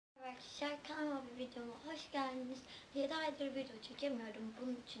Arkadaşlar, kanalıma bir videoma hoş geldiniz. 7 aydır video çekemiyorum.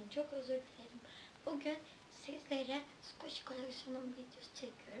 Bunun için çok özür dilerim. Bugün sizlere squash koleksiyonum videosu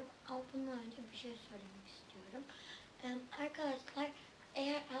çekiyorum. Ama bundan önce bir şey söylemek istiyorum. Arkadaşlar,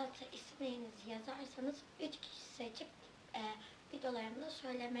 eğer alta isimlerinizi yazarsanız 3 kişi seçip videolarımda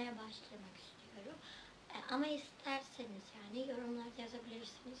söylemeye başlamak istiyorum. Ama isterseniz yani yorumlarda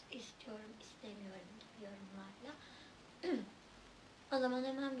yazabilirsiniz. İstiyorum, istemiyorum gibi yorumlarla. O zaman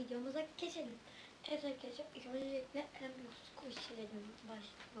hemen videomuza geçelim. Evet arkadaşlar, öncelikle en büyük squishlerim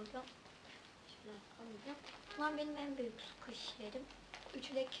başlıyorum. Şöyle alacağım. Bunlar benim en büyük squishlerim.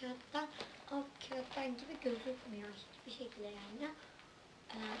 Üçü de kağıttan, ama kağıttan gibi gözükmüyor hiçbir şekilde yani.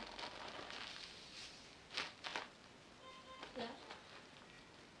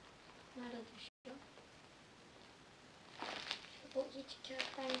 Nerede düşüyor? Bu hiç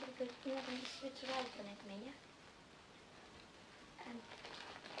kağıttan gibi gözükmüyor. Bunun ismi Tural yönetmeyi.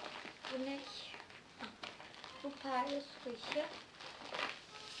 Bu ne? Bu perde squish'i.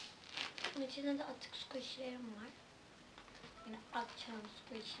 Bunun içinde de atık squish'lerim var. Yine atacağım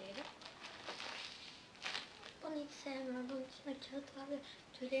squish'lerim. Bunu hiç sevmiyorum. Bunun içinde kağıt var ve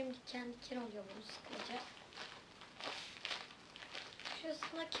tüylerim diken diken oluyor bunu sıkınca.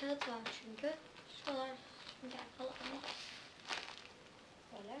 Şurasında kağıt var çünkü. Şuralar sünger falan.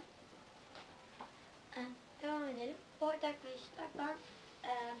 Böyle. Devam edelim. Bu arada arkadaşlar ben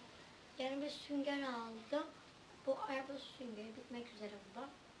yarın bir sünger aldım. Bu araba süngeri bitmek üzere burada.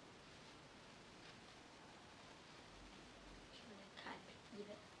 Şöyle kalp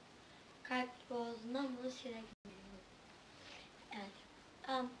gibi. Kalp gibi olduğundan bunu silemiyorum.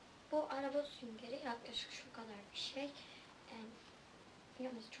 Evet. Bu araba süngeri yaklaşık şu kadar bir şey.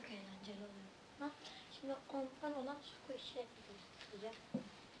 Yalnız çok eğlenceli oluyor. Şimdi ondan olan su işlerini göstereceğim.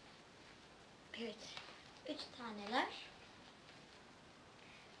 Evet. 3 taneler.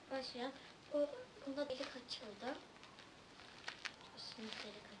 Başlayalım. Bunda delik açıldı. Şimdi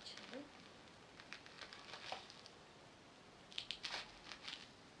delik açıldı.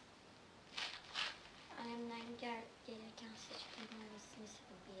 Annemden gelirken seçip meyvesini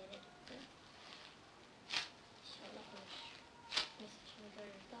istedim, bir yere gitti. İnşallah alır. Neyse şimdi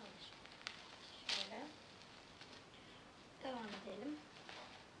görür de alır. Şöyle. Devam edelim.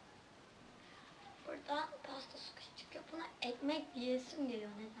 Burada pasta squash çıkıyor. Buna ekmek yiyesim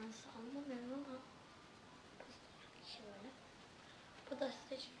geliyor, nedense anlamıyorum ama pasta squash'i böyle. Bu da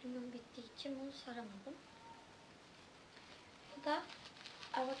seçimim bittiği için bunu saramadım. Bu da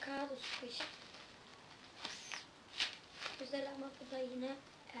avokado squash. Güzel ama bu da yine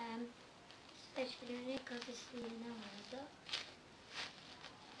seçimlerin kafesi yine vardı.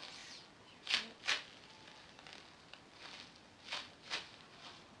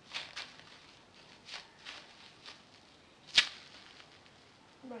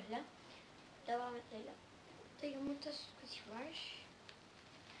 Böyle. Devam edelim. Burada yumurta squash var.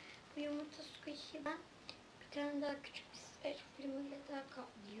 Bu yumurta squash'i ben bir tane daha küçük bir squash filmiyle daha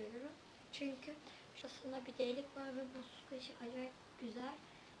kaplıyorum. Çünkü şurasında bir delik var ve bu squash acayip güzel.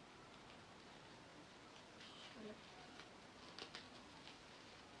 Şöyle.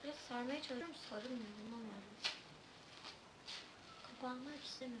 Biraz sarmaya çalışıyorum, sarılmıyor, anlamıyorum. Kapanmak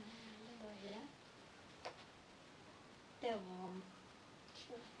istemiyorum herhalde böyle. Devam.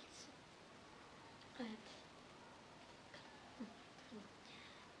 Şuna gitsin. Evet.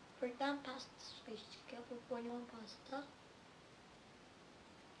 Buradan pasta squash çıkıyor. Bu bonibon pasta.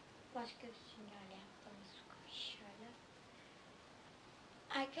 Başka bir süngerle yaptığımız squash şöyle.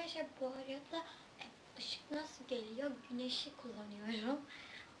 Arkadaşlar bu arada ışık nasıl geliyor? Güneşi kullanıyorum.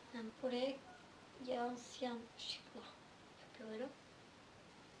 Yani buraya yansıyan ışıkla yapıyorum.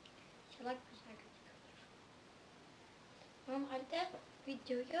 İnşallah güzel gözüküyor. Normalde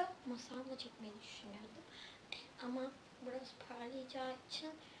videoyu masamda çekmeyi düşünüyordum. Ama burası parlayacağı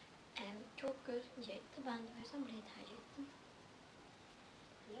için çok gözükmeyecekti. Ben de o yüzden burayı tercih ettim.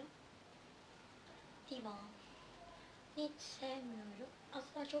 Böyle. Devam. Hiç sevmiyorum.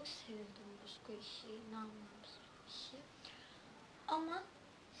 Aslında çok sevildim bu squish'i, namlum squish'i. Ama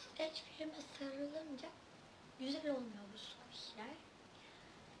streç filme sarılınca güzel olmuyor bu squish'ler.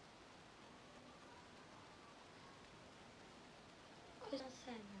 O yüzden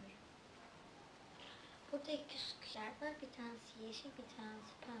sevmiyorum. Burada iki squish'ler var. Bir tanesi yeşil, bir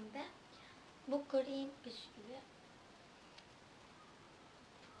tanesi pembe. Bu green bisküvi.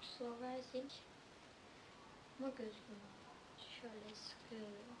 Slow ama gözükmüyor. Şöyle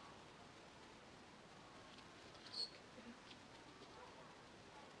sıkıyorum.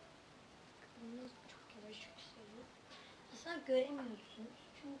 Bunu çok yavaş yükseliyor. Aslında göremiyorsunuz.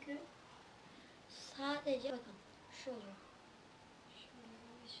 Çünkü sadece bakın şu oluyor. Şöyle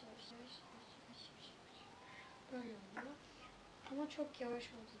yavaş yavaş Böyle oluyor. Ama çok yavaş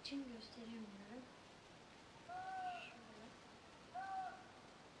olduğu için gösteremiyorum. Şöyle.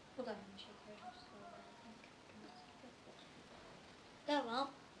 Bu da aynı şekilde.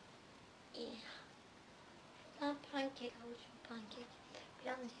 Devam. Ben pankek, havuçlu pankek.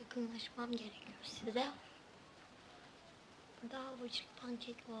 Biraz yakınlaşmam gerekiyor size. Burada havuçlu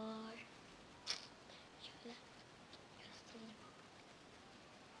pankek var. Şöyle göstereyim.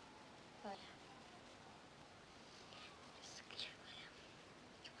 Böyle. Sıkıcı böyle.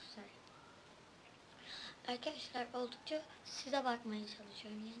 Çok güzel. Arkadaşlar oldukça size bakmaya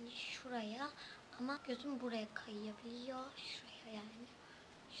çalışıyorum. Yani şuraya ama gözüm buraya kayabiliyor. Şuraya yani.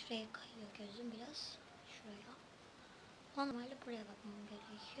 Şuraya kayıyor gözüm biraz. Şuraya. Normalde buraya bakmam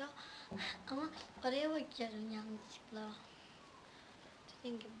gerekiyor. Ama oraya bakıyorum yanlışlıkla.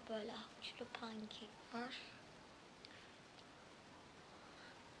 Dediğim gibi böyle havuçlu pankek var.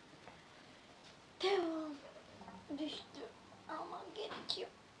 Devam. Düştü. Almam gerekiyor.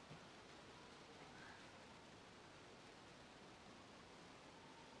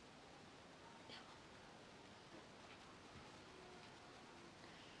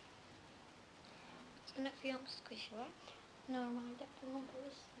 Sonra fiyomuz kuşu var. Normalde bunun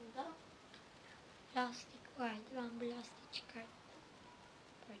burasında lastik vardı. Ben bu lastiği çıkarttım.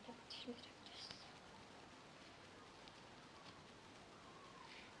 Böyle şimdi takacağız.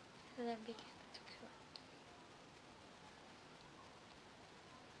 Şöyle bir kere takıyorum.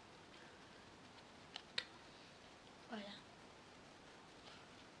 Böyle.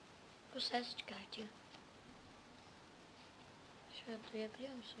 Bu ses çıkartıyor. Şöyle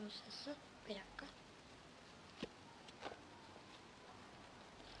duyabiliyor musunuz sesi? Bir dakika.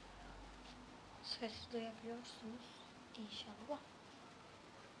 Ses duyabiliyorsunuz inşallah.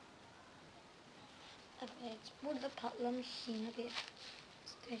 Evet, burada patlamış yine bir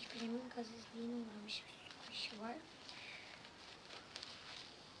streç filmin gazizliğine uğramış bir kişi var.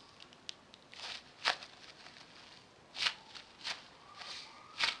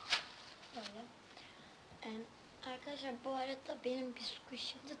 Böyle. Arkadaşlar bu arada benim bir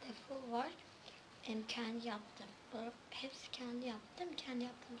squish'imde defol var. Kendi yaptım. Hepsi kendi yaptım. Kendi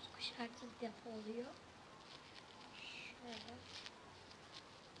yaptığım squish herkes defol oluyor. Şöyle.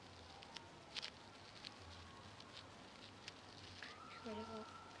 Şöyle bu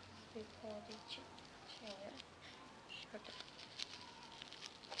büyük olduğu için şöyle. Şurada.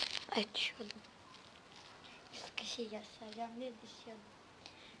 Açıyordum. Squish'i göstereceğim diye düşüyordum.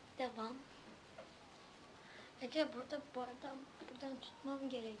 Devam. Arkadaşlar burada bu arada buradan tutmam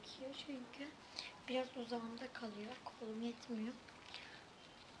gerekiyor çünkü biraz uzağımda kalıyor. Kolum yetmiyor.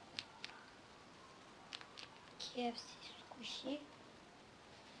 KFC squishy.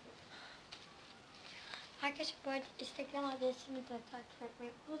 Arkadaşlar bu arada Instagram adresimi de takip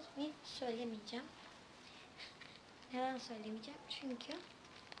etmeyi unutmayın. Söylemeyeceğim. Neden söylemeyeceğim? Çünkü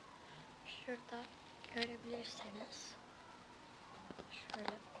şurada görebilirsiniz.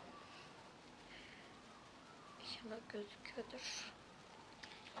 Şöyle. İnşallah gözüküyordur.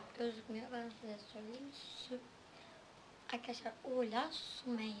 Gözükmüyor. Ben size söyleyeyim. Arkadaşlar Uğla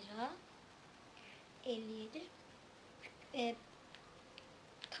Sümeyra 57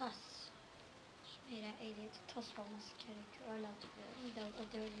 Tas. Sümeyra 57 Tas olması gerekiyor. Öyle hatırlıyorum.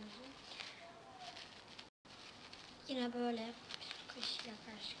 O da öyle yazıyor. Yine böyle bir kışla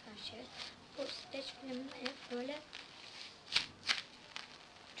karşı karşıyayız. Bu streç filmde böyle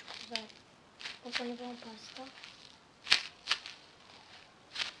çok güzel. O bonibon pasta.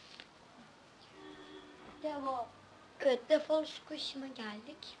 Devam. Evet, defol squish'ime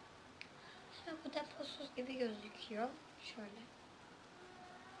geldik. Şimdi bu defolsuz gibi gözüküyor. Şöyle.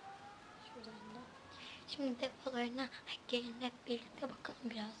 Şuradan da. Şimdi defolarına gelin hep birlikte bakalım.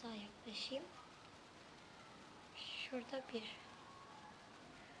 Biraz daha yaklaşayım. Şurada bir.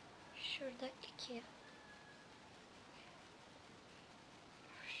 Şurada iki.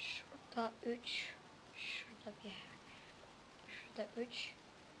 Şurada üç. Şurada bir. Şurada üç.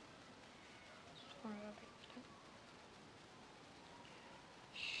 Sonra bekle.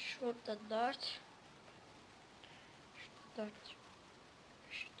 Şurada 4. Şurada 4.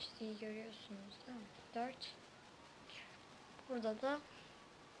 Şu çizgiyi görüyorsunuz değil mi? 4. Burada da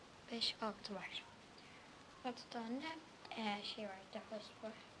 5, 6 var. 6 tane şey var, defos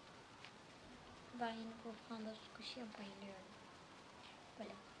var. Ben yine bu panda squishy'ye bayılıyorum.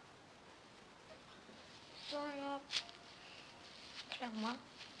 Böyle. Sonra krema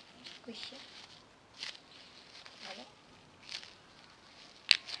squishy. Böyle.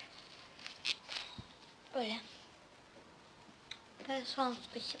 Böyle. Ve son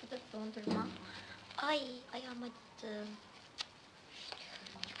squishy de dondurma. Ay ayağıma gitti.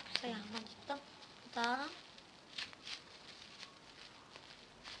 Ayağıma gitti. Da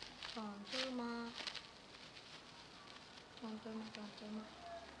Dondurma. Dondurma.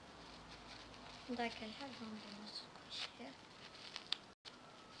 Şimdi arkadaşlar dondurma squishy.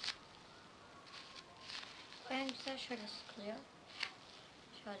 En güzel şöyle sıkılıyor.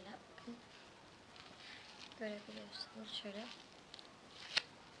 Şöyle bakın. Görebiliyorsunuz şöyle.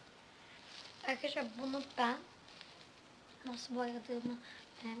 Arkadaşlar bunu ben nasıl boyadığımı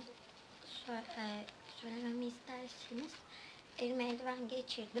söylememi isterseniz elime eldiven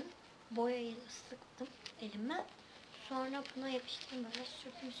geçirdim. Boyayı da sıktım elime. Sonra buna yapıştırdım, böyle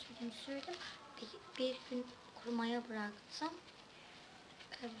sürdüm. Bir gün kurumaya bıraktım.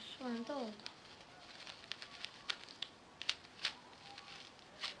 Sonra da oldu.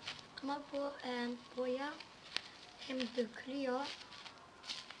 Ama bu boya hem dökülüyor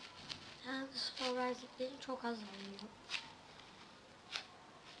hem solverzlikleri çok az alıyor.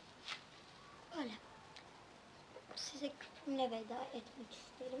 Böyle. Size küpümle veda etmek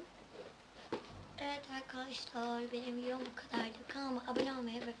isterim. Evet arkadaşlar, benim videom bu kadardı. Kanalıma abone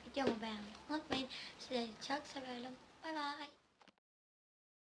olmayı ve videomu beğenmeyi unutmayın. Sizleri çok seviyorum. Bay bay.